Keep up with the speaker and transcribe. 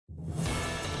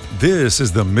This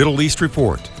is the Middle East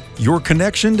Report, your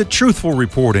connection to truthful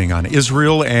reporting on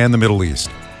Israel and the Middle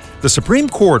East. The Supreme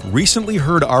Court recently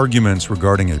heard arguments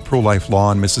regarding a pro-life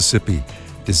law in Mississippi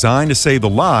designed to save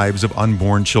the lives of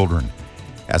unborn children.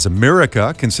 As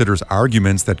America considers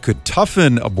arguments that could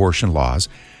toughen abortion laws,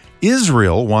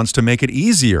 Israel wants to make it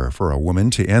easier for a woman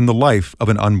to end the life of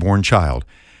an unborn child.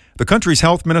 The country's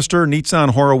health minister,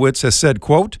 Nitzan Horowitz, has said,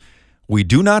 quote, "We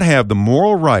do not have the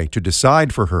moral right to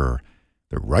decide for her.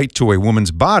 The right to a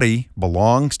woman's body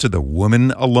belongs to the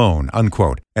woman alone,"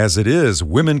 unquote. As it is,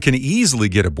 women can easily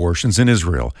get abortions in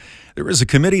Israel. There is a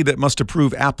committee that must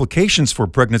approve applications for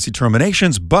pregnancy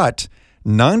terminations, but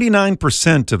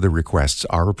 99% of the requests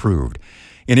are approved.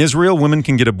 In Israel, women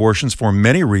can get abortions for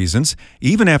many reasons,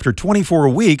 even after 24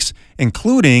 weeks,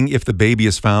 including if the baby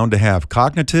is found to have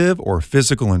cognitive or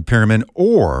physical impairment,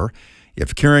 or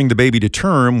if carrying the baby to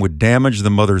term would damage the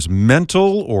mother's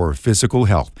mental or physical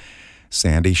health.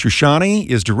 Sandy Shushani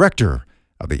is director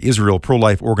of the Israel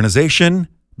pro-life organization,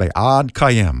 Be'ad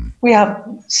Kayem. We have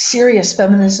serious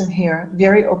feminism here,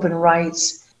 very open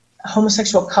rights.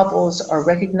 Homosexual couples are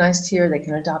recognized here. They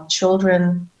can adopt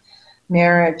children,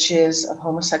 marriages of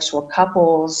homosexual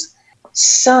couples.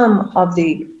 Some of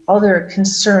the other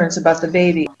concerns about the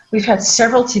baby. We've had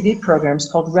several TV programs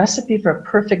called Recipe for a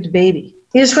Perfect Baby.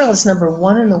 Israel is number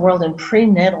one in the world in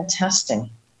prenatal testing.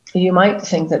 You might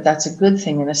think that that's a good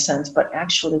thing in a sense, but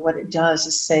actually what it does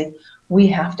is say we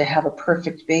have to have a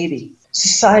perfect baby.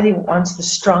 Society wants the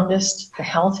strongest, the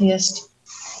healthiest.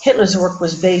 Hitler's work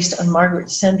was based on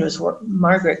Margaret Sanger's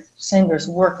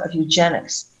work of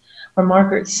eugenics, where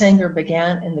Margaret Sanger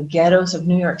began in the ghettos of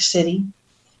New York City.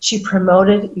 She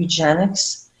promoted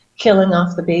eugenics, killing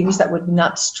off the babies that would be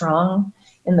not strong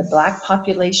in the Black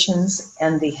populations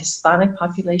and the Hispanic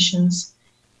populations.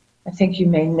 I think you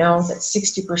may know that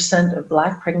 60% of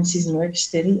Black pregnancies in New York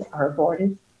City are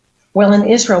aborted. Well, in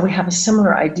Israel, we have a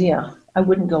similar idea. I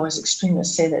wouldn't go as extreme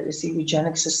as say that it's a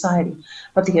eugenic society,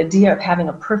 but the idea of having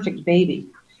a perfect baby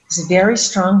is very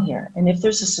strong here. And if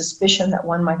there's a suspicion that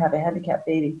one might have a handicapped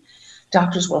baby,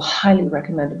 doctors will highly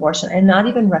recommend abortion, and not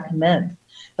even recommend.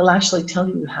 They'll actually tell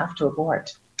you you have to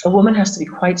abort. A woman has to be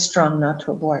quite strong not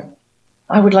to abort.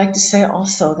 I would like to say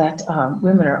also that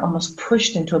women are almost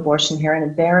pushed into abortion here and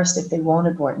embarrassed if they won't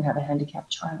abort and have a handicapped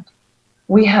child.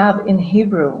 We have in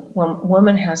Hebrew, when a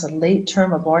woman has a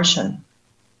late-term abortion,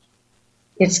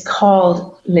 it's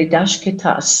called lidah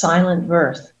shkita, a silent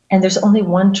birth, and there's only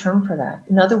one term for that.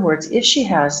 In other words, if she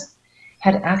has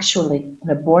had actually an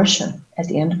abortion at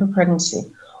the end of her pregnancy,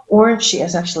 or if she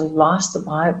has actually lost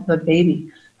the baby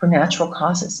for natural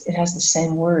causes, it has the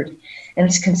same word, and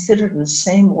it's considered in the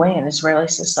same way in Israeli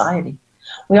society.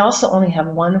 We also only have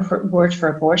one word for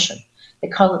abortion. They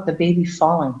call it the baby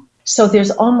falling. So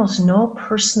there's almost no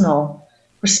personal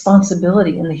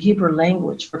responsibility in the Hebrew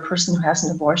language for a person who has an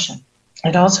abortion.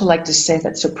 I'd also like to say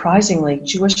that surprisingly,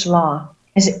 Jewish law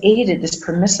has aided this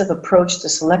permissive approach to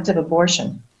selective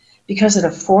abortion because it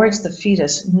affords the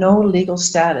fetus no legal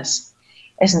status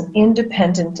as an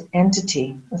independent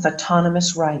entity with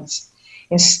autonomous rights.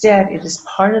 Instead, it is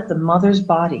part of the mother's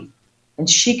body, and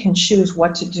she can choose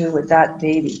what to do with that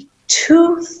baby.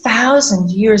 2,000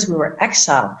 years we were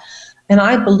exiled, and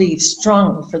I believe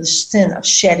strongly for the sin of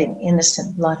shedding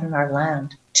innocent blood in our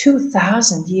land.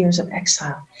 2,000 years of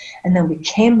exile, and then we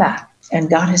came back, and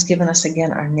God has given us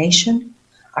again our nation,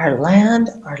 our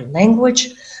land, our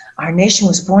language. Our nation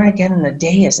was born again in a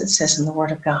day, as it says in the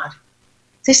Word of God.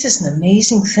 This is an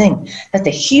amazing thing, that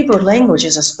the Hebrew language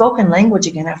is a spoken language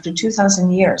again after 2,000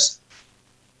 years.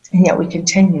 And yet we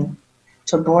continue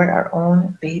to abort our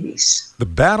own babies. The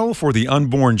battle for the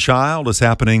unborn child is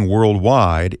happening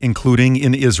worldwide, including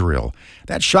in Israel.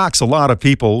 That shocks a lot of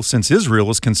people since Israel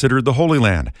is considered the Holy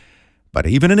Land. But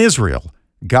even in Israel,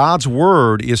 God's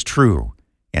word is true,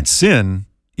 and sin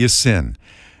is sin.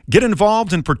 Get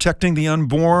involved in protecting the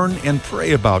unborn and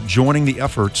pray about joining the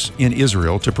efforts in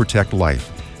Israel to protect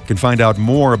life. You can find out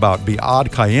more about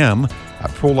Be'ad Kayem, a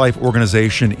pro-life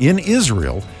organization in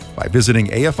Israel, by visiting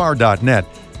afr.net.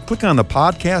 Click on the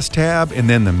podcast tab and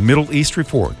then the Middle East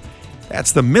Report.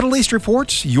 That's the Middle East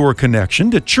Report, your connection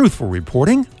to truthful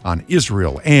reporting on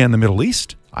Israel and the Middle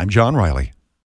East. I'm John Riley.